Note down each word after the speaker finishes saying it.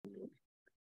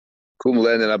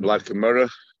Kumlen and Ablat Gemara.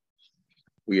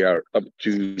 We are up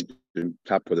to the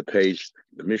top of the page,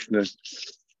 the Mishnah.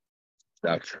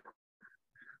 That's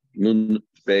Nun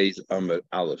Beis Amar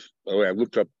Aleph. By the way, I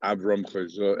looked up Avram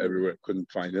Chazor everywhere,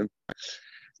 couldn't find him.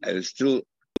 And it's still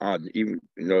odd, even,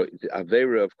 the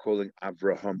Avera of calling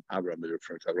Avram is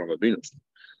referring to Avram Avinu.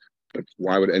 But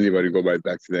why would anybody go back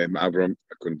to the name Avram?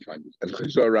 I couldn't find it. And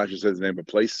Chazor Rashi says the name of a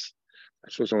place. I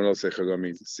saw someone else say Chazor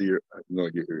means seer. I have no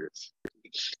idea who it is.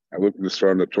 I looked at this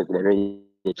farm that talk about all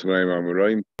tonight on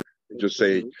Maraim. Just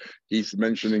say he's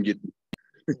mentioning it.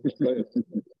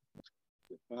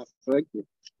 Thank you.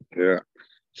 Yeah.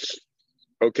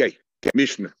 Okay,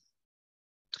 Mishnah.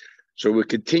 So we're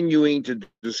continuing to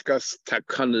discuss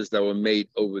takanas that were made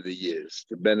over the years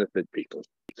to benefit people.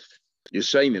 You're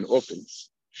saying in orphans,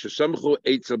 shesamchu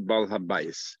eitzel bal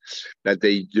habayis, that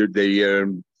they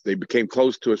became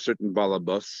close to a certain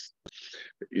balabas.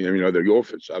 They're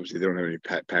orphans. Obviously, they don't have any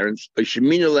parents. Or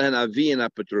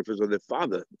their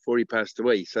father, before he passed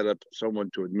away, he set up someone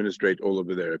to administrate all of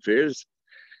their affairs.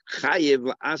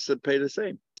 Chayev la'asa pay the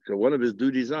same. So one of his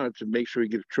duties are to make sure he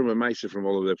gives truma ma'isa from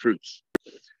all of their fruits.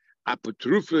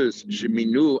 Apotrufas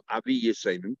sheminu avi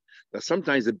yisayim. Now,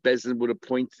 sometimes the bezin would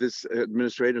appoint this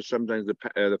administrator, sometimes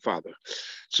the father.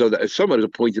 So that if someone is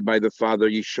appointed by the father,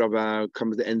 Yeshava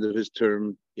comes the end of his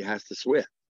term, he has to swear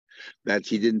that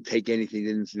he didn't take anything, he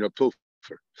didn't pilfer.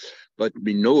 But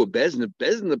we know Bezin, if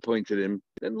Bezin appointed him,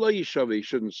 then lo Yeshava, he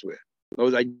shouldn't swear.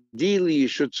 Ideally, you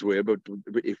should swear, but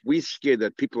if we're scared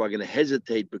that people are going to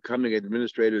hesitate becoming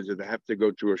administrators and they have to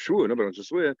go to a shua, nobody wants to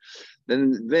swear,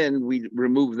 then we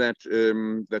remove that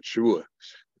shua.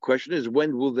 The question is,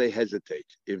 when will they hesitate?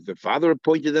 If the father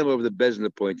appointed them or if the bezin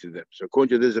appointed them? So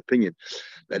according to this opinion,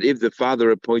 that if the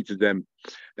father appointed them,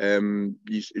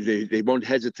 they won't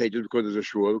hesitate just because there's a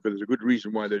shua, because there's a good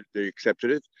reason why they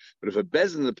accepted it. But if a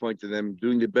bezin appointed them,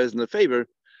 doing the bezin a favor,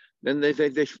 then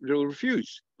they'll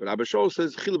refuse. But Abba Shaul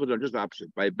says, just the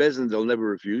opposite. By Bezin, they'll never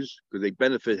refuse because they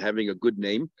benefit having a good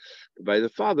name. But by the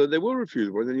father, they will refuse.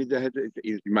 Well, they need to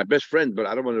he's my best friend, but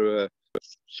I don't want to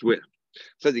swear.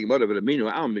 Says the Gemara, but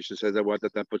our Mishnah says that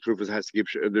Patrufas has to give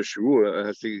the shua,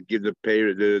 has to give the pay,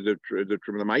 the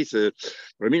truma ma'isa.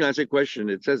 But I mean, that's a question.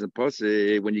 It says in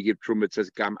Pase when you give truma, it says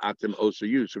gam atem also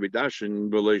you. So we dash and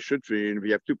if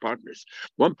you have two partners,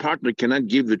 one partner cannot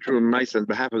give the truma ma'isa on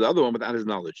behalf of the other one without his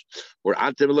knowledge. Or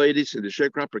atem ladies and the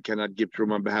sharecropper cannot give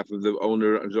truma on behalf of the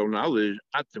owner of his own knowledge.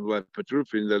 Atem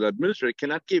Patrufin, the administrator,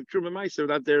 cannot give truma ma'isa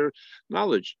without their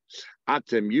knowledge.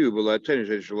 Atem you, but not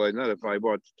if I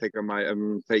want to take on my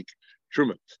take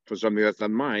truma for something that's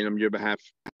not mine on your behalf.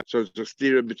 So it's a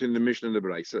steer between the Mishnah and the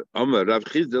Braisa. Rav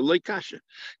Chizda loikasha.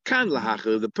 Kan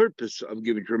lahacha, the purpose of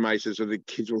giving truma is so the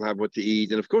kids will have what to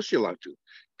eat, and of course you're allowed to.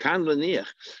 Kan laniach,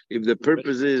 if the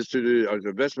purpose is to do an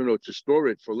investment or to store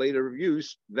it for later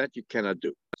use, that you cannot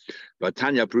do. But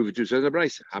Tanya proved it to says the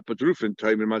Braisa. Hapatrufin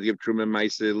time must give truma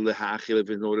ma'isa lehachil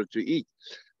in order to eat.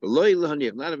 Not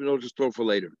even order to store for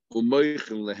later.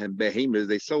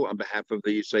 They sell on behalf of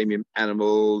the same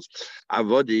animals.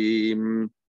 Avodim.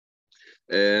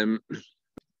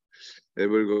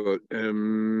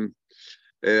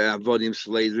 Avodim,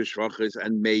 slaves, rishvachas,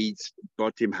 and maids,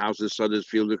 botim, houses, sudders,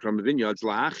 fields, from vineyards.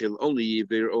 Lahachil. Only if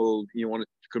they're all want to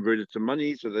convert it to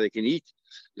money so that they can eat.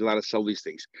 You're allowed to sell these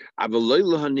things.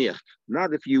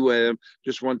 Not if you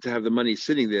just want to have the money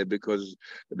sitting there because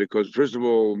first of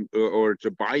all, or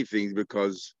to buy things or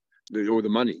the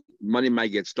money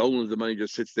might get stolen if the money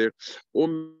just sits there, or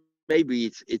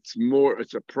maybe it's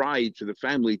a pride to the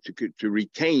family to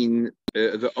retain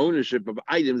the ownership of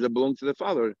items that belong to the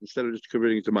father instead of just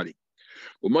converting it to money.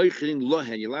 You're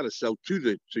allowed to sell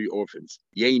to your orphans.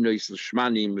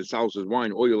 The sauces,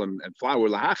 wine, oil, and flour,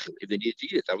 if they need to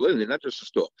eat it. Not just a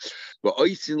store. But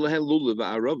you do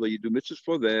mitzvahs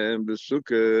for them, the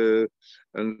sukkah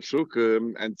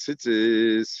and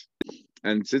tzitzis.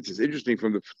 And tzitzis, interesting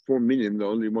from the 4 million, the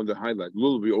only one to highlight.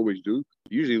 Lulav we always do.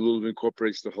 Usually Lulav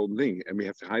incorporates the whole thing, and we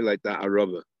have to highlight that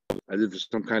arava as if it's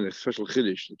some kind of special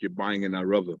chiddush that you're buying an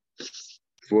arava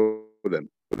for them.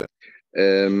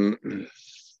 With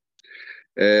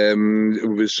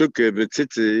sukkah, with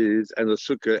tzitzis, and the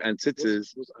sukkah and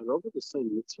tzitzis. Was arava the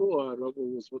same mitzvah, or arava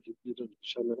was what you did on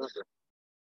Shana?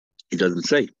 It doesn't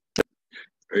say.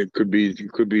 It could be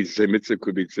the same mitzvah,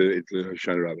 could be it's a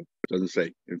Shana Rabbah. It doesn't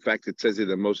say. In fact, it says it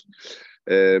that most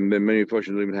many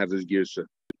portions don't even have this girsa.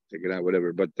 Take it out,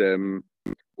 whatever. But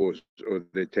or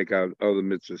they take out other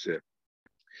mitzvahs here.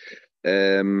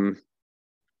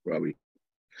 Probably.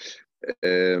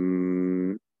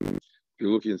 You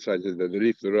look inside the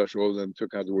Rif, the Rush, all of them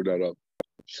took out the word Arab.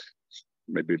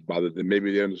 Maybe it bothered them.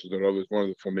 Maybe they understood the Rav is one of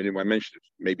the 4 million. I mentioned it.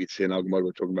 Maybe it's in Al-Gemara,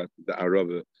 we're talking about the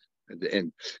Arava at the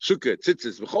end. Sukkah,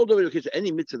 tzitzis,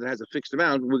 any mitzvah that has a fixed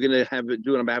amount, we're going to have it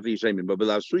do it on behalf of the Yisraelim. But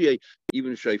Belasuye,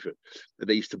 even Shayfer,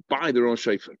 they used to buy their own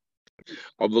Shayfer.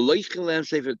 Of the Leishkin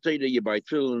Sefer Teda, you buy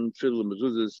tefillin,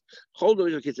 mezuzahs. Hold over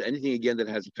your kids anything again that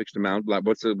has a fixed amount. Like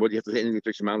what do you have to say? Anything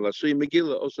fixed amount? Lasuye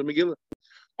Megillah, also Megillah.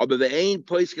 But they ain't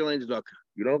poiskeline tzedakah.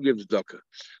 You don't give tzedakah.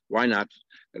 Why not?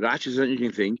 Rashi is an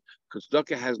interesting thing because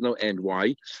tzedakah has no end.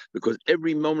 Why? Because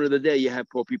every moment of the day you have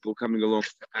poor people coming along to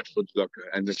ask for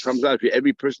tzedakah, and it comes out if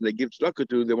every person they give tzedakah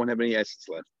to, they won't have any assets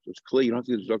left. So it's clear you don't have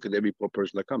to give tzedakah to every poor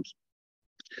person that comes,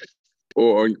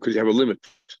 or because you have a limit.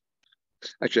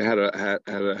 Actually, I had a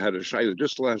shayla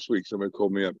just last week. Somebody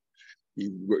called me up. He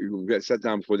got sat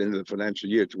down before the end of the financial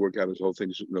year to work out his whole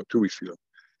thing. 2 weeks ago,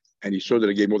 and he saw that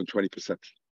I gave more than 20%.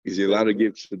 Is he allowed to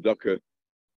give tzedakah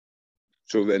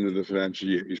till the end of the financial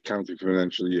year? He's counting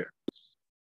financial year.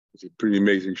 It's a pretty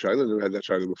amazing shayla. I've never had that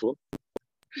shayla before.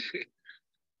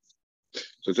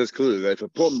 So it says clearly that if a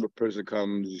poor person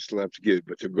comes, you still have to give.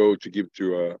 But to give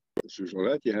to a institutional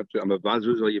that, you have to. I'm a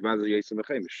vazuz or you vazuz yesem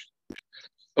achemish.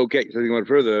 Okay, so you want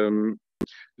further.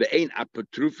 The ain't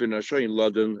apatrufin are showing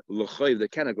laden l'chayv. They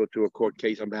cannot go to a court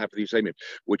case on behalf of the Yisraelim,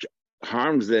 which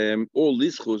harms them or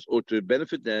lischus or to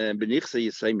benefit them. Benichse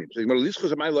Yisraelim. So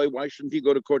lischus am I like? Why shouldn't he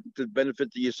go to court to benefit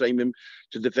the Yisraelim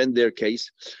to defend their case?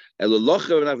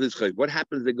 What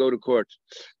happens? They go to court.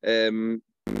 They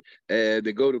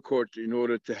go to court in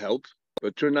order to help. But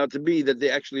it turned out to be that they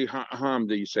actually harmed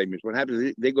the Yisraelim. What happens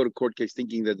is they go to court case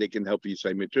thinking that they can help the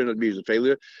Yisraelim. It turned out to be a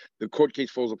failure. The court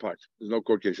case falls apart. There's no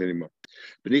court case anymore.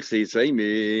 They're not allowed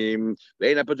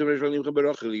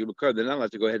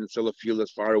to go ahead and sell a field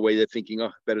that's far away. They're thinking,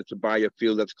 better to buy a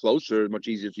field that's closer, much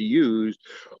easier to use,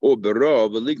 or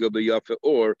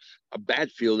a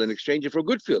bad field and exchange it for a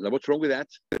good field. Now, what's wrong with that?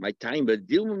 My time, but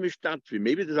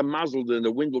maybe there's a mazel and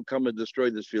the wind will come and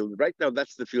destroy this field. Right now,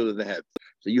 that's the field that they have.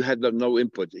 So you had no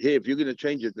input. Here, if you're going to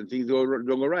change it and things don't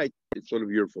go right, it's sort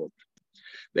of your fault.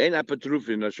 You're not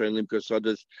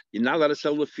allowed to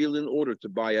sell the field in order to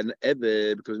buy an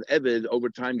eved, because an eved over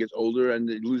time gets older and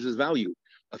it loses value.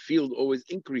 A field always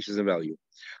increases in value.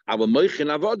 You're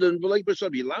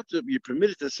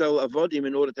permitted to sell avodim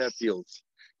in order to have fields,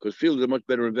 because fields are a much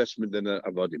better investment than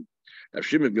avodim. Now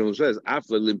Shimon Gimel says,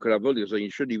 so you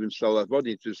shouldn't even sell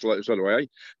avodim to sell away.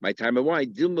 My time and why?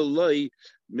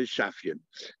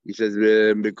 He says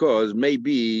because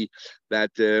maybe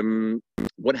that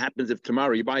what happens if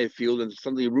tomorrow you buy a field and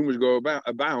suddenly rumors go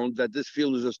abound that this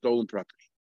field is a stolen property.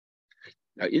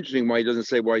 Now, interesting why he doesn't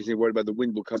say why he's worried about the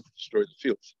wind will come to destroy the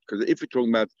fields. Because if you're talking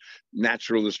about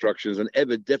natural destructions, an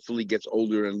eved definitely gets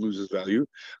older and loses value.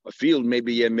 A field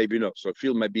maybe yeah, maybe no. So a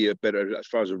field might be a better, as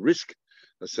far as a risk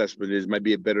assessment is, might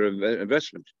be a better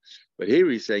investment. But here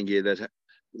he's saying here that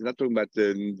he's not talking about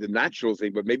the natural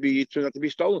thing, but maybe it turns out to be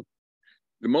stolen.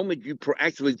 The moment you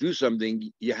proactively do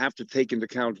something, you have to take into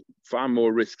account far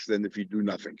more risks than if you do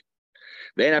nothing.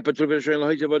 You're not allowed to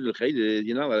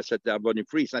set the avodim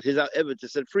free. It's not his ever to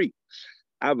set free.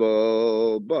 But we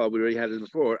already had it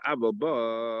before.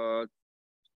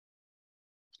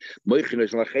 But you can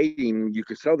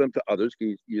sell them to others.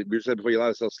 You said before, you're allowed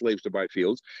to sell slaves to buy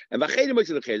fields. And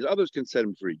others can set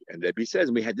them free. And Rebbe says,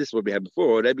 and we had this is what we had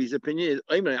before. Rebbe's opinion is,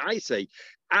 I say,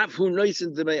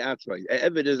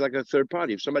 Evid is like a third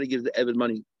party. If somebody gives the Evid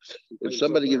money, if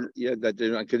somebody gives that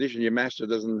on condition your master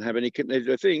doesn't have any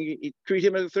thing, you treat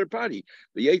him as a third party.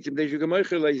 The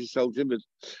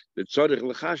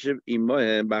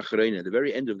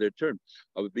very end of their term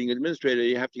of being administrator,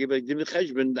 you have to give a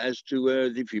cheshbon as to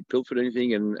if you pilfered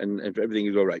anything and if everything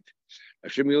is all right.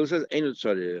 Hashem says,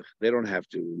 they don't have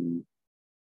to.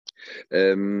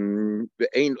 Nor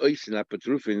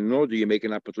do you make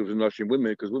an apatruf in Russian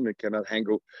women, because women cannot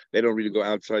handle, they don't really go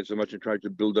outside so much and try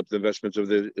to build up the investments of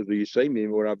the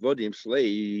Yisraelim or Avodim,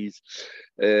 slaves,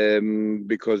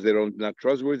 because they're not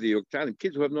trustworthy or talented.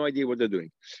 Kids who have no idea what they're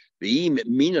doing. But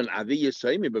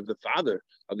if the father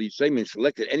of the Yisraelim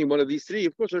selected any one of these three,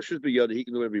 of course, there should be Yada, he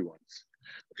can do whatever he wants.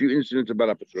 A few incidents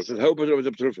about apatrufas. How was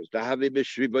apatrufas?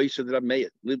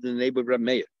 Lived in the neighborhood of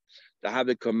Rameir. We have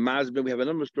a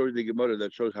number of stories in the Gemara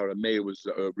that shows how Rameir was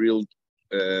a real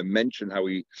mention, how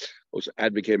he was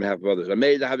advocating on behalf of others.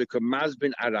 Rameir to have a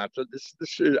Kamazbin Arata. This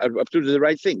is the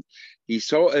right thing. He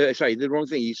sold. He did the wrong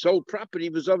thing. He sold property. He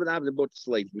was of an Abd bought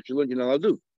slaves, which you learned you're not allowed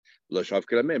to do.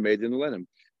 Rameir didn't let him.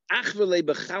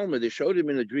 They showed him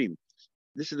in a dream.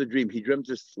 This is the dream. He dreamt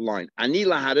this line. Ani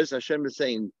laharis. Hashem is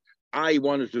saying, I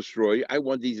want to destroy. I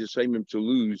want these Yisraelim to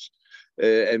lose,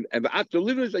 and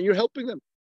you're helping them.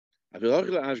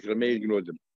 Rameir ignored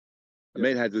them.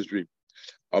 Rameir had this dream.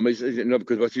 No,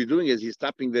 because what he's doing is he's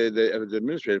stopping the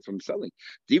administrator from selling.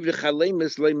 The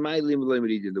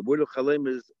word of chalem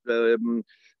is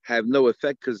have no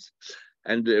effect because,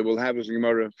 and we'll have this in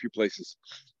Gemara a few places,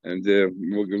 and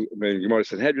Gemara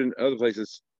Sanhedrin, other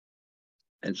places,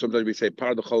 and sometimes we say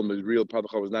part of the chalem is real, part of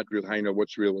the chalem is not real. How you know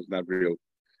what's real, what's not real,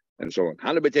 and so on.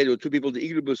 Two people, the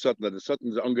Iglu Sutton, the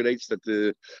Suttons ungrades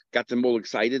that got them all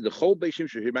excited. The whole Beis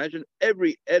Shimshon, imagine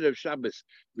every Erev Shabbos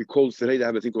we call today to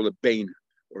have a thing called a Bain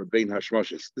or a Bain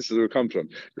Hashmoshes. This is where it comes from.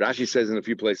 Rashi says in a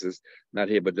few places, not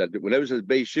here, but that whenever it says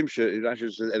Beis Shimshon, Rashi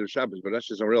says Erev Shabbos, but Rashi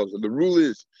says somewhere else. And the rule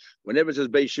is, whenever it says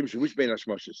Beis Shimshon, which Bain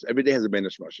Hashmoshes? Every day has a Bain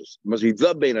Hashmoshes. It must be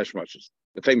the Bain Hashmoshes,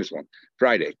 the famous one,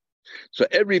 Friday. So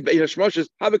every Bain Hashmoshes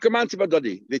have a command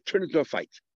badadi. They turn into a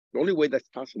fight. The only way that's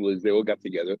possible is they all got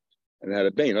together and had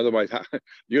a Bain. Otherwise,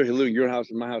 you're living your house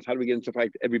and my house. How do we get into a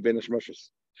fight? Every Bain Hashmoshes.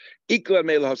 Ikla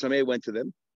Meil Hasameh went to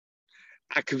them.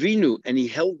 Akvinu, and he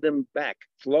held them back.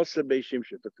 Flossa Beis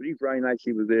Shimshon. For 3 Friday nights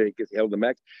he was there, he held them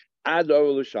back. Ad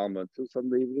Orel Shalma, until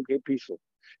suddenly he became peaceful.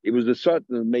 It was the Satan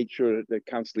that made sure they're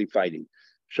constantly fighting.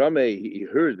 Shameh, he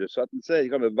heard the Satan say,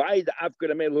 why did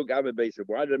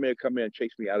the mayor come in and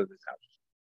chase me out of this house?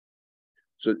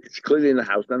 So it's clearly in the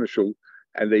house, not a shul.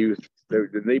 And the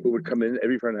neighbor would come in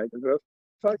every Friday night and go,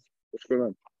 fuck, what's going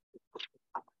on?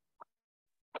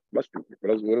 Must be.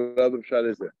 What other shot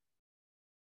is there?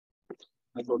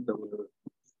 I thought there was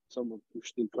someone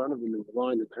pushed in front of him in the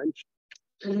line of tension.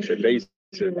 They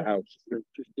in the house.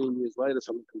 15 years later,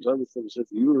 someone comes over to him and says,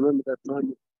 "Do you remember that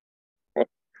time?"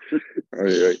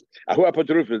 Right. Who I put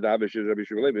the roof is Rabbi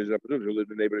Shimon Levi. Who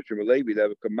lived in the neighborhood of Shimon Levi.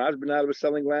 That Kamaz Ben was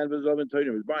selling land for his own He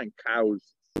was buying cows.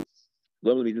 He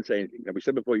didn't say anything. And we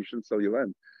said before you shouldn't sell your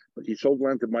land, but he sold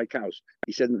land to buy cows.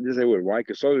 He said, "This is a word. Why?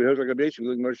 Because so he was like a basic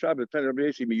living on Shabbat.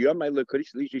 You're my little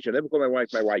Kaddish. He should never call my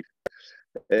wife my wife.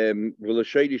 Will a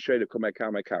shady call my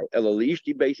cow my cow.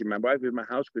 Elaliishti basic. My wife is my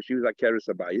house because she was like Keres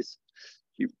Abayis.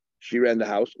 She ran the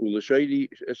house. Ula shady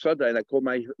sada, and I call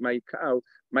my cow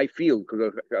my field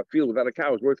because a field without a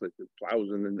cow is worthless. It plows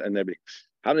and everything.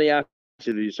 How many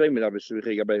did you say me? So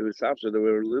they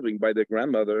were living by their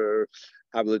grandmother.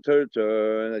 And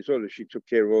I saw that she took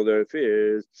care of all their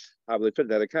affairs. Had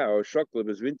a cow. Chocolate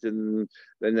was winter.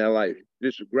 Then their life.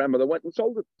 This grandmother went and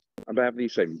sold it on behalf of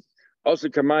these same. Also,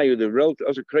 Kamayu, the relative,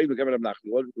 also Craven Gavin of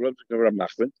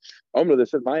Nachman. Omra, they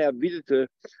said, Maya visit to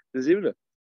the Zivna.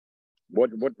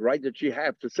 What right did she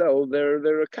have to sell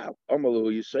their cow?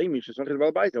 Omalu, you say me, she's talking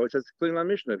about Baita. It says clearly on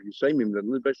Mishnah. If you say me that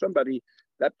lived by somebody,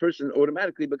 that person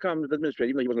automatically becomes the administrator,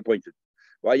 even though he wasn't appointed.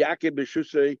 But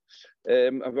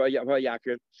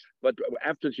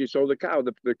after she sold the cow,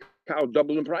 the cow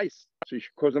doubled in price. So she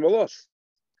caused them a loss.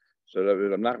 So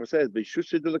Nachman says, it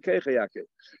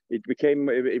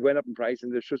went up in price in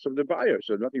the shus of the buyer.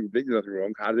 So nothing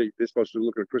wrong. How are they supposed to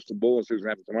look at a crystal ball and see what's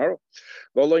going to happen tomorrow?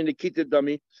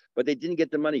 But they didn't get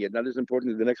the money yet. Not as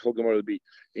important as the next whole Gemara will be.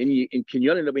 In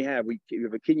Kinyonim that we have a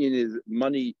Kinyon is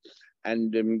money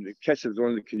and Kesef is one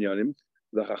of the Kinyonim.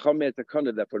 The Chacham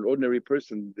Takana that for an ordinary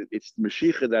person, it's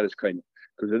Mashiach that is kind of.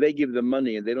 Because if they give the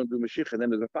money and they don't do Mashiach, and then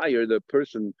there's a fire, the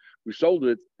person who sold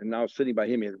it and now sitting by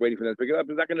him, he's waiting for them to pick it up,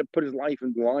 he's not going to put his life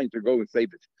in the line to go and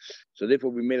save it. So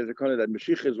therefore we made it a kind of that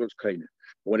Mashiach is what's kind of.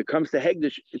 When it comes to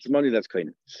Hegdish, it's money that's kind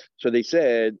of. So they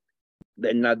said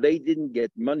that now they didn't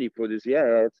get money for this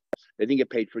year, they didn't get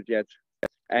paid for it yet.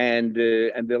 And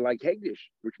they're like Hegdish,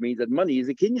 which means that money is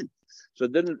a Kinyan. So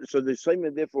the same,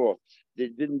 therefore, they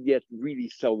didn't yet really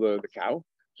sell the cow.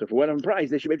 So for one price,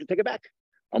 they should be able to take it back.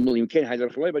 No,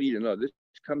 this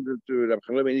comes to Rabbi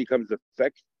Chanoi comes to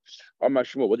effect.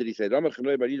 What did he say? That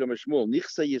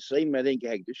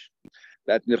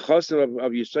nechasa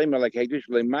of Yisayim are like Hegdish.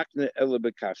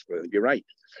 You're right.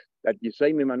 That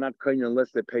Yisayim are not kind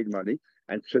unless they paid money.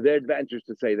 And so their advantage is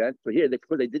to say that. So here,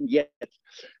 they didn't yet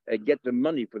get the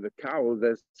money for the cow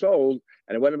they sold,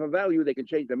 and it went up in value, they can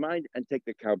change their mind and take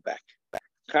the cow back.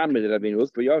 The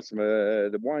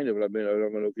wine of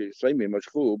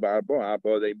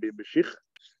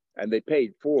and they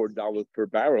paid $4 per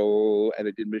barrel, and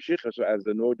it did Meshicha. So as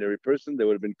an ordinary person, they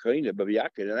would have been koine,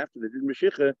 and after they did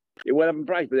Meshicha, it went up in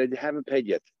price, but they haven't paid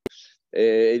yet.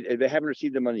 They haven't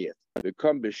received the money yet. The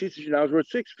Beshisa now is worth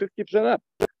 50% up.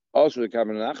 Also, the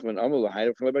Kavan Nachman,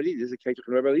 this is a case of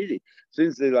Rabbi Lidi.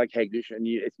 Since they like Hegdish and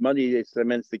it's money, it's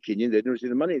immense the Kenyan, they didn't receive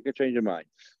the money, it can change their mind.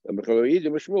 So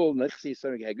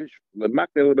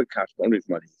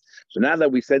now that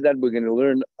we said that, we're going to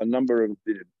learn a number of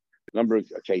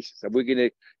cases. And we're going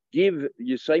to give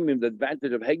Yisayimim the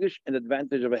advantage of Hegesh and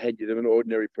advantage of a Hedge of an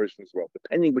ordinary person as well,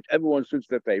 depending whichever one suits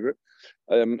their favor,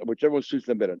 whichever one suits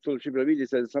them better. Until Shibravidi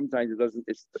says sometimes it doesn't.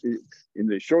 It's in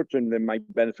the short term they might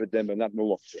benefit them, but not in the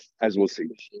long term, as we'll see.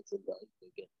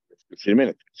 In a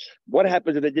minute. What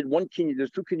happens if they did one kinyan?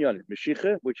 There's two kinyanim,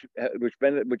 Meshicha, which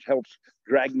helps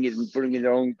dragging it and putting it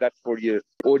on. That's for your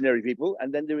ordinary people,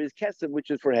 and then there is Kesef, which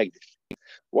is for Hegdish.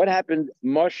 What happened?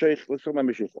 Moshe, let's talk about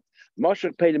Meshicha.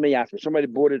 Moshe paid a meyafir. Somebody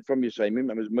bought it from Yisayimim,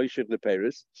 and it was Moshe the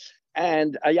Paris,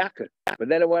 and Ayaka. But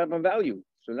then it went up in value.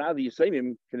 So now the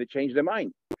Yisayimim can change their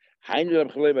mind. That's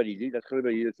what,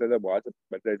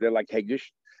 but they're like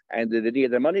Hegdish, and they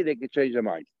get their money, they can change their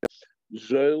mind.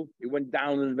 Zoil, it went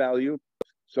down in value.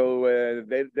 So if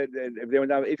they went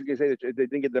down, if you can say that if they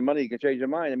didn't get the money, you can change their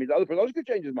mind. I mean, the other person also could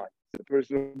change his mind. The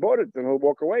person who bought it, then he'll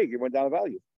walk away. It went down in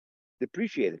value.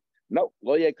 Depreciate it. No.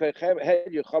 But if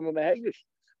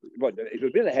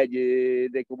it's been a head,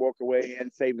 they could walk away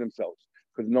and save themselves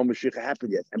because no Mashiach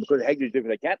happened yet. And because Hegdish is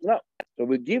different, they can't. No. So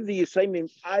we give the Yisayimim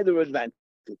either advantage,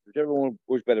 whichever one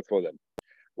was better for them.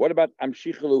 What about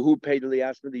Amshichalu, who paid the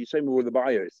Yasmin? The Yisayimim were the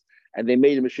buyers, and they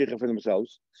made a Mashiach for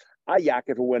themselves.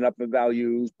 Yaakov went up in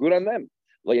value, good on them.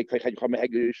 Well, they're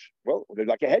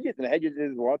like a hedget, and a hedget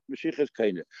is what? Mashiach is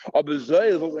kind of.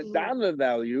 Abazoil went down in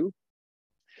value,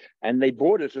 and they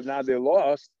bought it, so now they're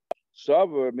lost. So,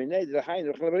 what?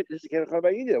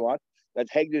 That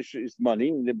Hegdish is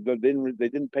money. They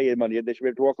didn't pay money, they should be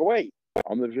able to walk away.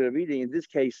 In this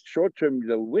case, short term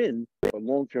they'll win, but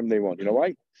long term they won't. You know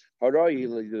why?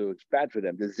 It's bad for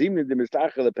them.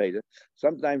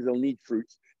 Sometimes they'll need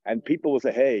fruits, and people will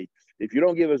say, "Hey, if you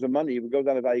don't give us the money, if it goes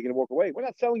down the value, you're going to walk away." We're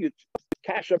not selling you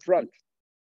cash up front.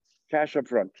 Cash up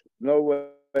front. No,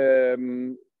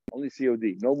 only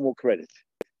COD. No more credit.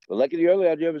 But like in the early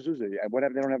idea of Zuzah, what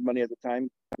if they don't have money at the time?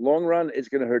 Long run, it's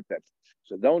going to hurt them.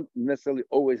 So don't necessarily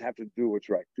always have to do what's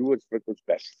right. Do what's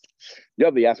best.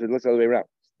 Yovi asked, let's go the way around.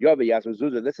 Yovi asked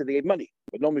Zuzah, let's say they gave money,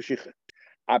 but no Mashiach.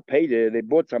 I paid it, they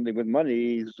bought something with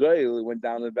money, Zoil went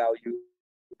down in value,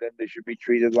 then they should be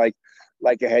treated like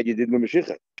a head you did with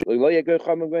Mashiach. A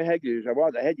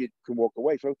head you can walk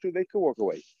away, so too they can walk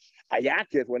away.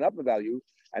 Ayakif went up in value,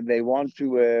 and they want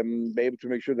to be able to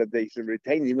make sure that they should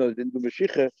retain, even though they didn't do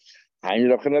Mashiach.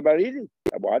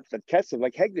 What? That Kesef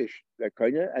like Hegdish, they're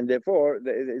koine, and therefore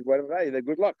they're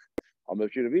good luck.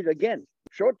 Again,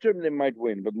 short term they might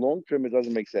win, but long term it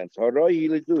doesn't make sense.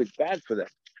 It's bad for them.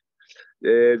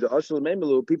 The Asal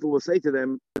Memelu, people will say to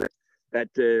them that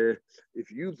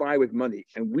if you buy with money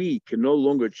and we can no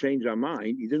longer change our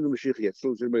mind, you didn't do Mashiach yet,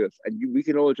 and we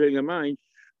can all change our mind,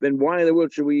 then why in the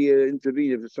world should we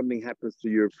intervene if something happens to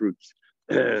your fruits?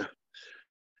 Let's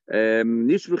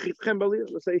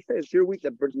say, hey, it's your week,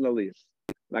 that person will leave.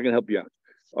 I'm not going to help you out.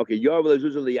 Okay, Yovel is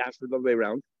usually asked the other way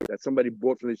around, that somebody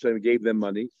bought from the and gave them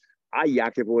money.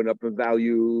 Yaakov went up in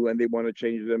value and they want to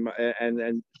change them. And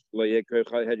a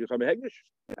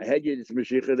hedge is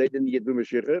Mashiach, they didn't get the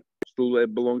Mashiach, still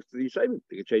belongs to the Yisayim.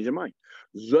 They can change their mind.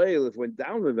 Zoil, if it went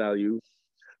down in value,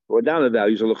 so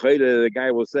the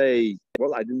guy will say,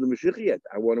 well, I didn't do Mashiach yet.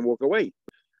 I want to walk away.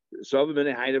 So this is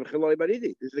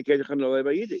the case of Chanolei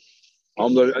Bayidi.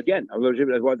 Again, I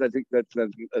think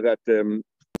that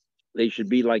they should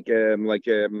be like a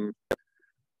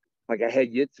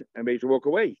Hegyet and they should walk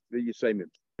away. The Yisayim.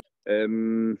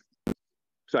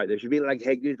 Sorry, they should be like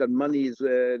Hegdish. That money is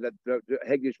that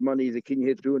Hegdish money is a king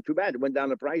hit too and too bad. It went down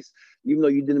the price, even though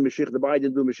you didn't Mashiach. The buyer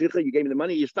didn't do Mashiach. You gave me the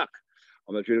money, you're stuck.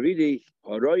 I'm not sure again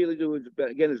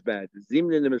it's bad.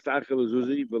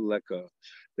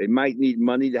 They might need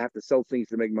money. They have to sell things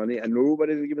to make money, and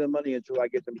nobody will give them money until I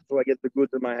get the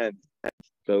goods in my hand.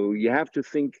 So you have to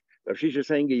think. Rav Shisha is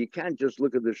saying you can't just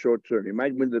look at the short term. You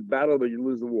might win the battle, but you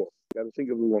lose the war. You got to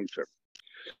think of the long term.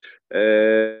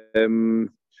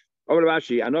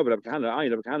 I know, but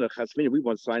we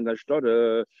once signed a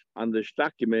story on the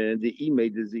document, the email,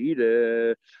 the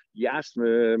Zira,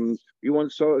 Yasmin. We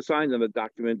once signed on the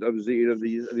document of Zira,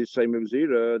 the same of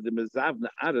Zira, the Mezavna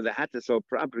Ada, they had to sell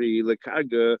property, the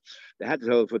Karga, they had to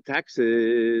sell it for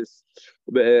taxes,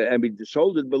 and we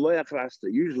sold it below Achrasta.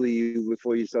 Usually,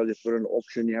 before you sell it for an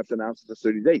auction, you have to announce it for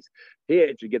 30 days.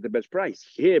 Here, to get the best price.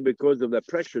 Here, because of the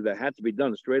pressure that had to be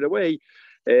done straight away,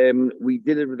 we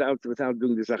did it without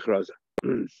doing this achraza,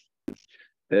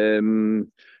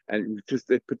 and just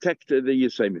to protect the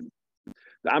Yisayim.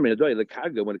 The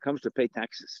cargo, when it comes to pay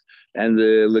taxes, and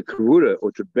the kavura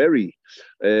or to bury,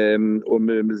 or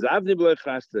mezavni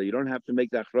b'lechrasta, you don't have to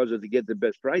make the achraza to get the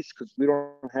best price because we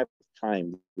don't have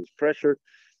time. There's pressure,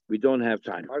 we don't have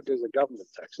time. There's a government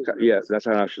tax. Yeah, that's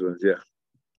how Ashland.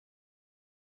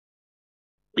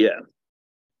 Yeah.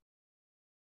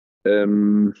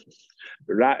 We're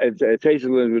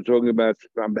talking about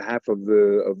on behalf of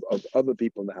of other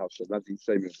people in the house, so not the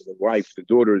same for the wife, the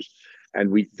daughters,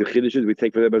 and the chiddushes we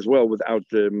take for them as well without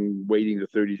waiting the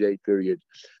 30-day period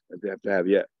that they have to have.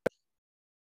 Yeah.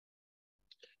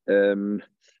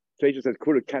 Teja said,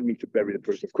 "Kura can't mean to bury the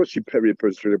person. Of course, you bury the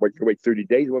person. Wait 30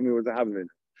 days when we was having it.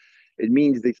 It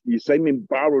means that you say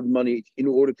borrowed money in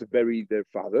order to bury their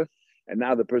father, and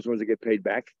now the person wants to get paid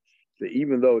back. So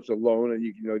even though it's a loan and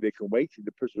you know they can wait,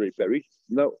 the person already buried.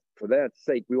 No, for that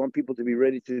sake, we want people to be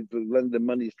ready to lend the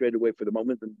money straight away for the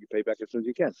moment, and you pay back as soon as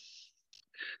you can."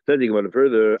 Thinking about it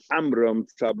further, Amram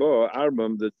Tzabo,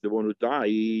 Arbam, the one who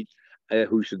died,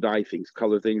 who should die things,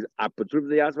 color things. He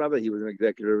was an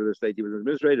executive of the state. He was an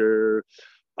administrator.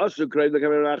 Also,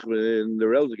 the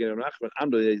relatives again,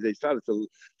 they started to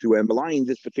malign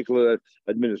this particular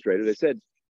administrator. They said,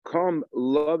 "Come,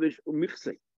 lavish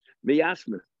umichse,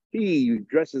 meyasme." He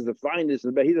dresses the finest,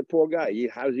 but he's a poor guy.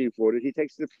 How does he afford it? He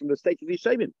takes it from the state to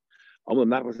save him. Amar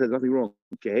Nachman says nothing wrong.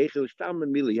 He has to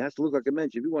look like a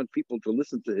mensch. If you want people to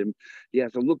listen to him, he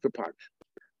has to look the part.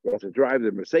 He has to drive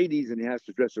the Mercedes, and he has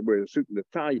to dress and wear a suit and a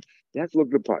tie. He has to look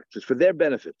the part. It's for their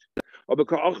benefit.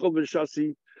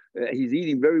 He's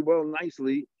eating very well,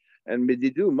 nicely, and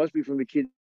Medidu must be from the kids,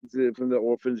 from the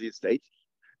orphans' estate.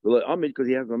 Because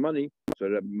he has no money. So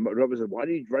the Rabbi said, "Why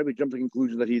do you jump to the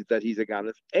conclusion that he's a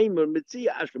ganef?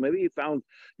 Maybe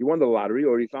he won the lottery,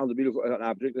 or he found a beautiful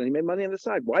object, and he made money on the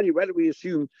side. Why do we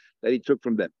assume that he took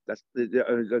from them? That's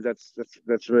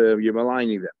you're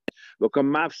maligning them. Look,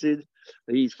 mafsid,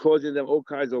 he's causing them all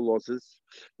kinds of losses.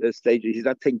 The stage, he's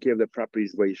not taking care of their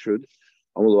properties the way he should.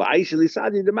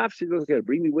 The mafsid, okay,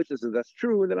 bring me witnesses. That's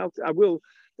true, and then I will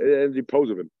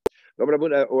depose of him,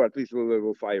 or at least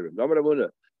we'll fire him."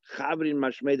 Chavrin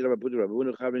mashmeid Rabbaputra.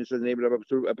 Chavrin says neighbor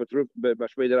Apatruf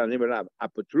mashmeid neighbor Rab.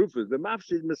 Apatruf is the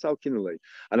mafsid misal kinelei,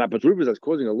 and Apatruf is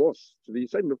causing a loss. So the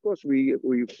same, of course, we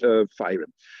fire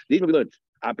him. These we learned.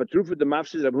 Apatruf the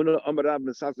mafsid Rabbaputra Amar Rab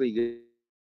misal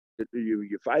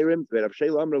you fire him. Rab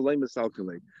Sheila Amar Lei misal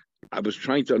kinelei. I was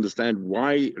trying to understand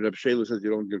why Rab Sheila says you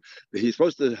don't give. He's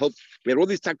supposed to help. We had all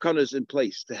these takanas in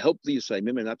place to help the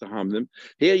Yisraelim and not to harm them.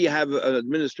 Here you have an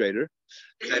administrator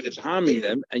that is harming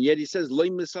them, and yet he says loy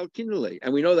misal kinulei,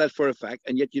 and we know that for a fact,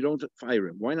 and yet you don't fire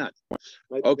him. Why not?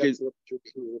 Maybe okay,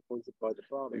 appointed by the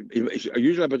father.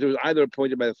 Usually, but it was either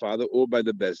appointed by the father or by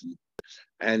the bezin,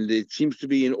 and it seems to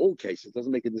be in all cases. It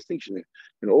doesn't make a distinction there.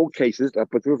 In all cases,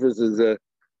 Apatrufus is a.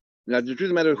 Now, the truth of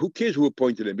the matter, who cares who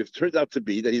appointed him? If it turns out to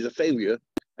be that he's a failure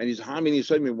and he's harming his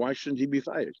son, why shouldn't he be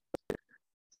fired?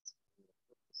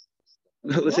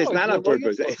 No, let's say it's not on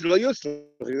purpose. It's lo useless.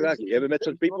 Exactly. You ever met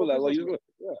such people that lo useless?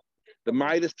 Yeah. The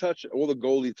Midas touch, all the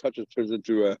gold he touches turns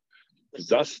into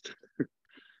dust.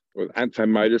 Or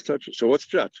anti-Midas touch. So what's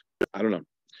that? I don't know.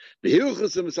 The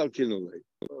Hilchas Misal Kinulei.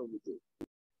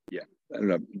 Yeah. I don't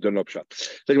know.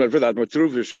 Think about that.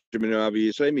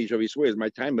 He swears my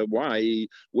time, but why?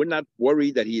 We're not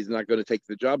worried that he's not going to take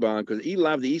the job on because he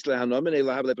loved the Isla Hanomen.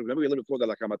 Remember, we lived before that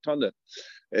like a matana,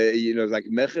 like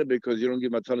mecher, because you don't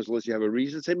give matanas unless you have a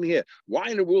reason. Same thing here. Why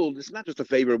in the world? It's not just a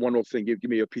favor, one-off thing. Give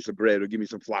me a piece of bread or give me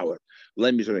some flour.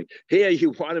 Lend me something. Here,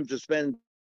 you want him to spend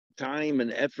time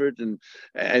and effort and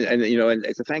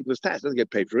it's a thankless task. Doesn't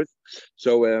get paid for it.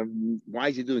 So why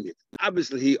is he doing it?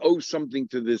 Obviously, he owes something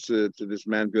to this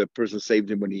man. The person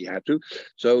saved him when he had to,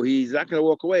 so he's not going to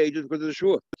walk away just because of the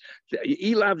shore.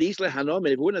 He loved the Isla Hanom, and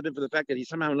if it wouldn't have been for the fact that he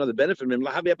somehow another benefit from him,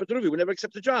 he would never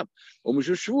accept the job.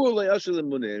 If you're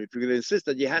going to insist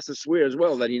that he has to swear as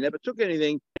well that he never took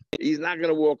anything, he's not going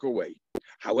to walk away.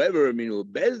 However, I mean,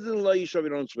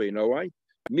 don't swear. You know why?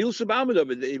 He doesn't owe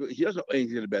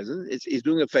anything to the bezin. He's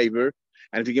doing a favor,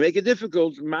 and if you can make it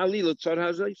difficult, if you're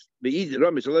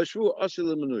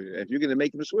going to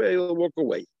make him swear, he'll walk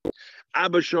away.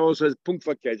 Abba Shaw says,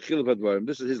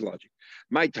 this is his logic.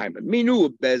 My time. Minu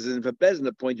bezin. If a bezin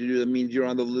appointed you, that means you're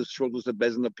on the list, short list of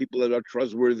bezin of people that are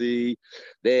trustworthy.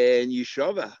 Then you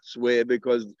shava swear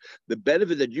because the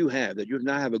benefit that you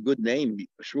now have a good name.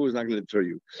 Sure is not going to deter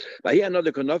you. But here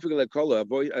another konofical kola.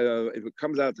 If it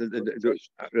comes out the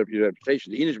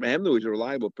reputation, the Inish Mahemnu is a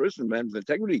reliable person, man with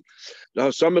integrity. Now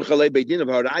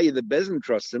the bezin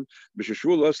trusts him. Just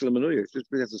because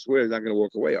he has to swear, he's not going to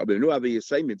walk away.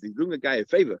 If he's doing the guy a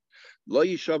favor,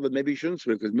 maybe he shouldn't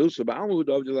swear because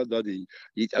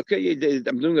okay,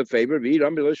 I'm doing a favor. I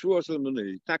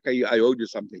owed you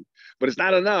something, but it's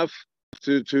not enough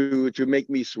to make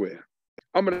me swear.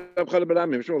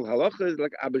 Halacha is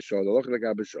like Abba Shaul. Halacha like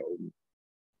Abba Shaul.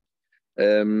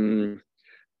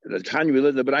 The Tanya we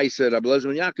live in the Brais said Rabbi Lezer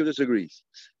ben Yaakov disagrees.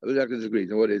 Rabbi Yaakov disagrees.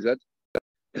 And what is that?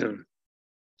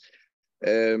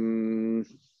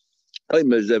 He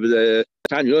holds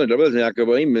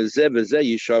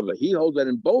that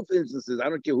in both instances, I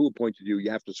don't care who appointed you, you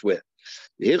have to swear.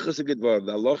 The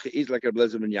halacha is like a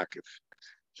Blazer and Yaakov.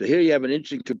 So here you have an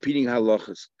interesting competing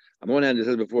halachas. On one hand, it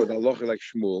says before the halacha like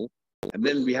Shmuel, and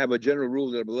then we have a general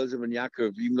rule that Blazer and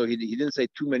Yaakov, even though he didn't say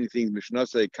too many things, Mishnah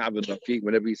say Kavod Nafik,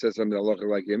 whenever he says something halacha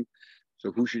like him.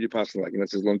 So who should you pass like? And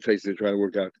that's his long chase they're trying to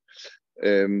work out.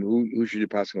 Who should you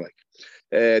pass like?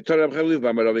 Torah B'Chaliv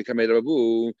B'Maravi Kamei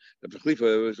Ravu, the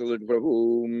B'Chalifa was a little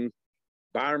Ravu,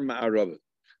 Bar Ma'arav,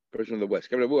 person of the West.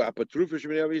 Kamei Ravu, Apatrufa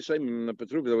Shemini Avi Yisraim,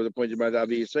 Apatrufa that was appointed by the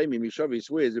Avi Yisraim, Mishavi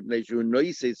swears if Neshu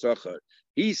Noise Sachar.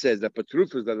 He says that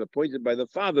Patrufas that are appointed by the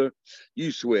father,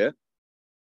 you swear,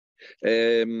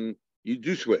 you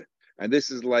do swear, and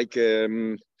this is like.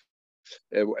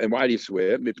 And why do you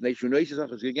swear? You're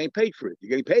getting paid for it. You're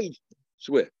getting paid.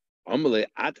 Swear.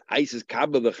 At ISIS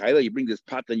Kaaba the Chayla, you bring this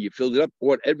pot and you filled it up,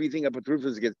 or everything up at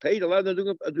Rufus gets paid. Allow them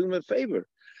to do him a favor.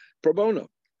 Pro bono.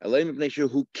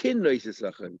 Who can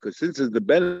because since it's the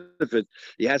benefit,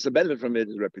 he has a benefit from it,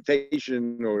 his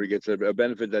reputation, or he gets a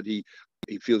benefit that he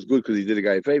feels good because he did a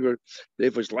guy a favor.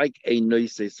 Therefore, it's like a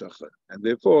noise sacher, and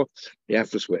therefore you have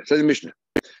to swear. Says the Mishnah.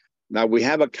 Now we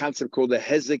have a concept called a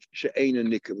hezek she'ein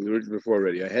nikkel. We heard it before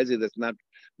already. A hezek that's not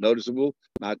noticeable.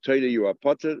 Not tell you are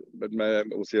potter, but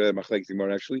we'll see that machlekes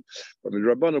more actually. But with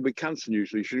Rabbana we cancel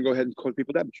usually. You shouldn't go ahead and cause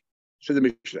people damage. So the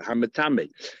Mishnah, hamatame.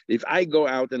 If I go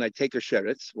out and I take a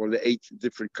sheretz, one of the 8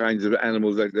 different kinds of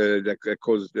animals that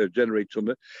cause generate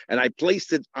tumah, and I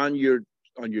placed it on your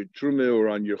truma or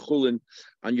on your chulin,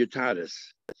 on your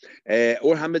taris,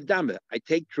 or hamadame. I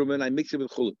take truma and I mix it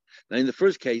with chulin. Now, in the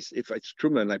first case, if it's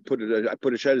truma and I put a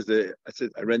sheretz there,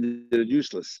 I rendered it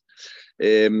useless.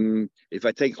 If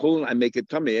I take chulin, I make it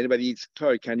tummy. Anybody eats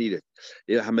tar can't eat it.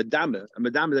 Hamadame,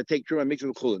 I take truma, I mix it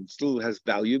with chulin. It still has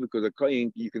value because a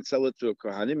kohen you can sell it to a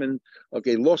kohanim, and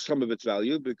lost some of its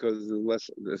value because much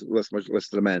less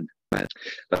demand.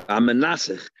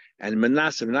 Menasech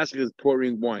is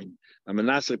pouring wine. A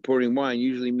menasech pouring wine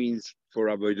usually means for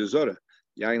avodah zarah,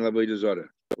 yain avodah zarah.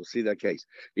 We'll see that case.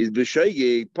 Is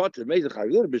b'sheigi potter mezach?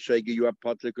 You're b'sheigi. You are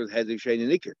potter because hezek shein and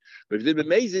nikkur. But if they're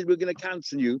mezid, we're going to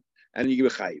cancel you and you give a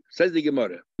chayiv. Says the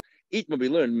Gemara. Eat what we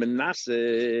learn.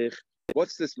 Menasech.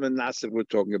 What's this menasech we're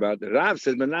talking about? Rav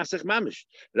says menasech mamish.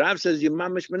 Rav says you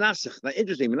mamish menasech. Now,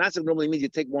 interesting. Menasech normally means you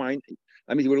take wine.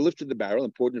 That means you would have lifted the barrel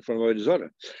and poured it in front of avodah zarah.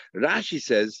 Rashi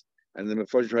says. And then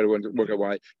before you try to work out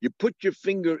why, you put your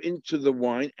finger into the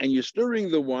wine and you're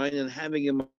stirring the wine and having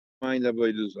in mind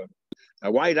avodah zarah.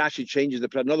 Now, why Rashi changes the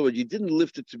plan? In other words, you didn't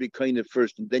lift it to be kind of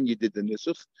first, and then you did the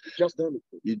nisuch. Just done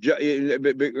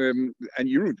it. And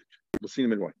you rooted. We'll see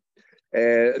in a minute why.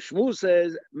 Shmuel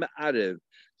says ma'arev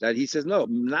that he says no.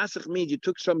 Nasach means you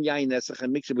took some yain nesach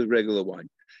and mixed it with regular wine.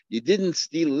 You didn't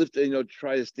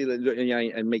try to steal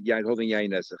it and make yain holding yain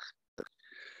nesach.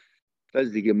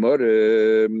 That's the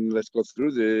Gemara. Let's go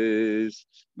through this.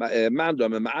 My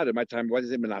time. Why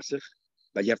is it menasech?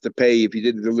 That you have to pay if you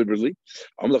did it deliberately.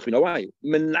 I'm looking. Why?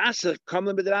 Menasech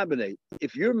coming with rabbinate.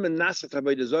 If you're menasech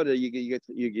avodah zarah, you get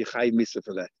chayiv misa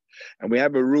for that. And we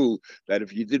have a rule that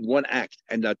if you did one act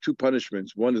and there are 2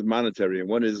 punishments, one is monetary and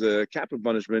one is capital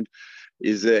punishment,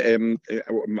 is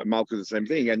malchus the same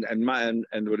thing, and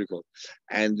what do you call it?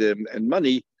 And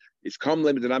money. It's come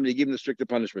limited. I'm giving the stricter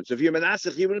punishment. So if you're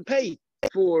menasech, you wouldn't pay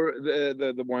for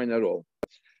the wine at all.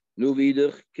 Nu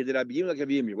wieder, kedirabim like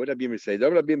Rabbi what Rabbi say?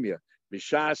 Rabbi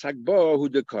Mishas Hagbo who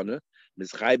dekana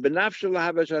mischai benafshel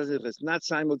lahavashazich. It's not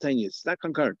simultaneous. It's not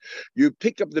concurrent. You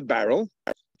pick up the barrel,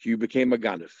 you became a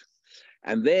ganef,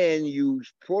 and then you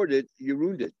poured it. You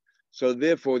ruined it. So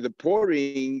therefore, the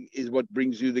pouring is what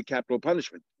brings you the capital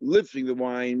punishment. Lifting the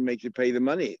wine makes you pay the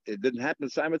money. It didn't happen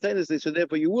simultaneously, so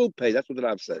therefore you will pay. That's what the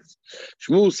Rav says.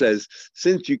 Shmuel says,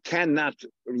 since you cannot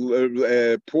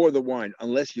pour the wine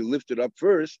unless you lift it up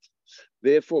first,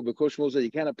 therefore, because Shmuel says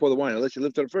you cannot pour the wine unless you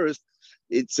lift it up first,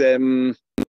 it's what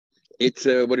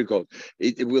do you call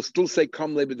it? It will still say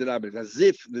kam leber derabit, as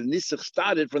if the nisach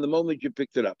started from the moment you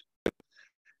picked it up.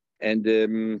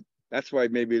 And that's why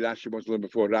maybe Rashi wants to learn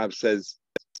before. Rav says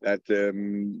that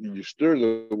you stir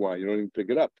the wine, you don't even pick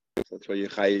it up. That's why you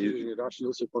chayiv. Rashi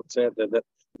also said that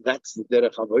that's the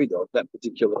derech avodah, that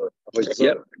particular avodah.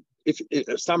 Yeah.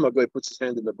 If some guy puts his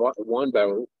hand in the wine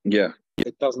barrel, yeah,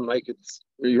 it doesn't make it.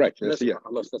 You're right.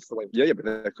 Unless that's the way. Yeah, but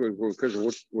that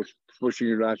because we're pushing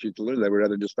Rashi to learn that, we'd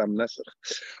rather just have nesach.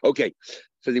 Okay,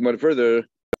 so the further.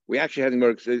 We actually had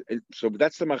more, so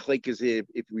that's the machlekes.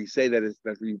 If we say that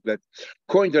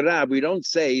according to Rab, we don't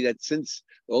say that since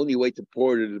The only way to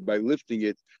pour it is by lifting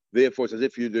it. Therefore, it's as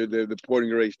if the pouring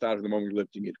already started the moment you're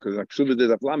lifting it. Because Aksuva did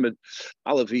Aflamed,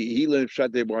 Aleph, he learned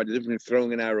Shat Debor, the difference between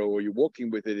throwing an arrow or you're walking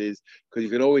with it is because you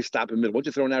can always stop in the middle. Once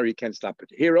you throw an arrow, you can't stop it.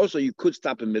 Here also, you could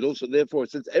stop in the middle. So therefore,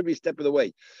 since every step of the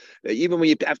way, even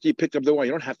when after you picked up the wine,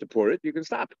 you don't have to pour it, you can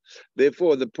stop.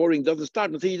 Therefore, the pouring doesn't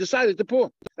start until you decided to pour.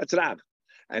 That's Rav.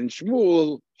 And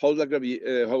Shmuel holds like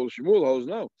Shmuel holds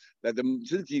no. That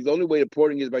since the only way to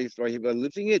pouring is by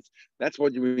lifting it, that's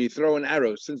what when you throw an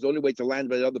arrow. Since the only way to land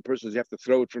by the other person is you have to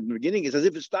throw it from the beginning, it's as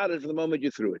if it started from the moment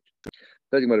you threw it.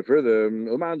 Talking about it further,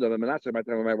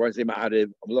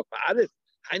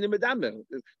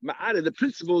 the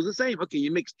principle is the same. Okay,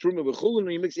 you mix truma with chulin,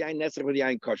 or you mix the ayin nesach with the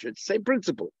ayin kosher. It's the same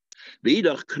principle.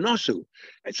 Knossu.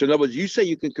 And so in other words, you say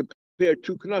you can compare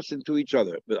two knossim to each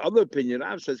other. The other opinion,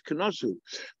 Rav says knossu.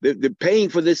 The paying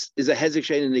for this is a hezek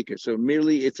shein and nikah, so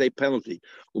merely it's a penalty.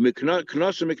 You cannot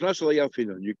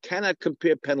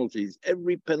compare penalties.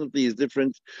 Every penalty is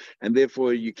different, and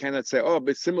therefore you cannot say, oh,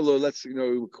 but similar. Let's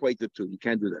equate the two. You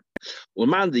can't do that.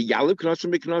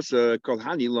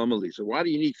 So why do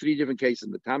you need three different cases?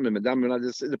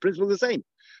 The principle is the same.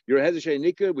 You're a hezek shein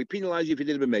nikah. We penalize you if you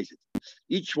didn't make it.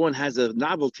 Each one has a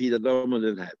novelty that the one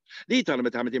didn't have.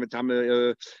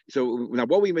 So now,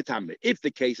 what we metame? If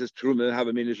the case is truma, have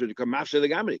a minister to come after the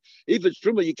gamri. If it's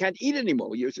truma, you can't eat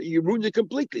anymore. You ruined it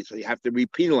completely, so you have to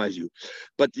re-penalize you.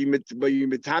 But you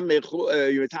metame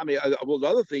all the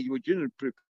other things which didn't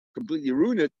completely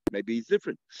ruin it. Maybe it's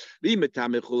different. The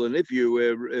metame chulin. If you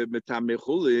metame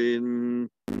chulin,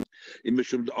 in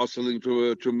mishum asaling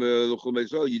to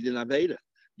you didn't have Ada.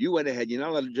 You went ahead. You're not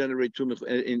allowed to generate tumah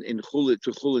in chulin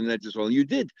to chulin net as well. You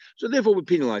did, so therefore we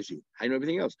penalize you. I know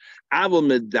everything else. But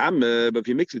if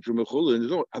you mix it from chulin,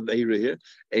 there's no avera here.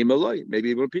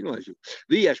 Maybe it will penalize you.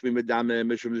 The yashmi medame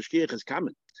mishum l'shkiach is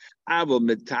common. When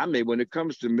it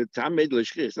comes to metame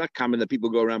l'shkiach, it's not common that people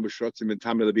go around with shots and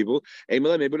metame the people.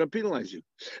 Maybe it will penalize you.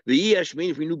 The yesh mean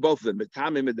if we knew both of them,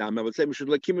 metame medame, I would say we should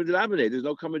like kimud rabbaneh. There's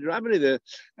no kimud rabbaneh there,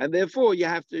 and therefore you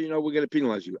have to, we're going to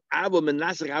penalize you. I would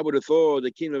have thought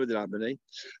the I would have thought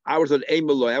I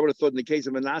would have thought in the case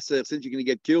of Manasseh, since you're going to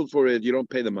get killed for it, you don't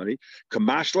pay the money.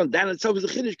 Kamashlan, that itself is a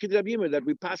chiddush that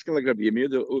we pass like Rabbi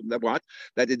Yirmiyah,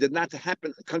 that it did not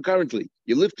happen concurrently.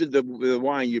 You lifted the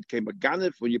wine, you became a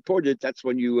ganef. When you poured it, that's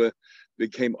when you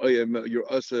became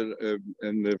your usher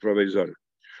and the Rabbi Zara.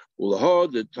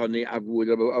 The Tani Avu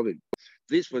Rabbi Avin.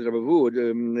 This was Rabbi Wood,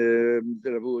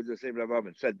 the same Rabbi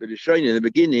Avin said, but it's showing in the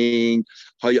beginning,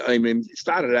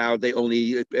 started out, they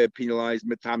only penalized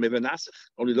Metame Vanasach,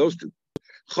 only those two.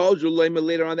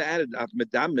 Later on, they added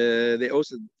Metame. They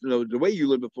also, the way you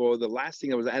lived before, the last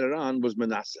thing that was added on was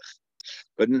Manasseh.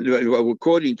 But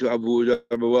according to Abu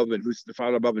Avin, who's the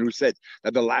father of Avin, who said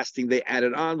that the last thing they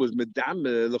added on was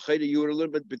Medame, you were a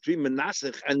little bit between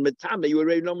Manasseh and Metame. You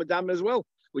already know Medame as well,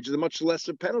 which is a much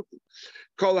lesser penalty.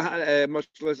 Much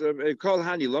lesser. Call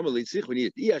Hani Lomali Sich when you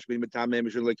eat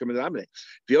Metame, should like Kimadabne.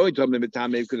 If you only told me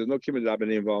Metame, because there's no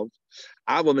Kimadabne involved.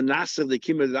 I will Manasseh the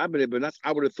Kimadabne, but not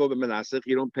I would have thought of Manasseh.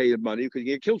 You don't pay the money because you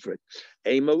get killed for it.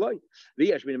 Aim a light.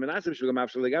 The Yashmin Manasseh should come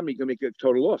after the Gami, you can make a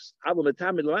total loss. I will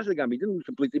Metame the last Gami didn't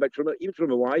completely by Truma, even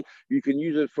Truma. Why? You can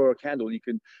use it for a candle, you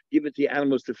can give it to your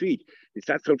animals to feed. It's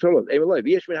not so total. Aim a light.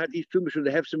 The Yashmin had these Truma should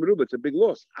have some ruba, it's a big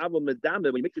loss. I will Medame,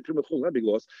 when you make the Truma not a big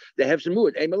loss, they have some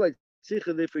wood. Aim a light.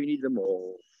 Therefore, you need them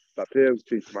all.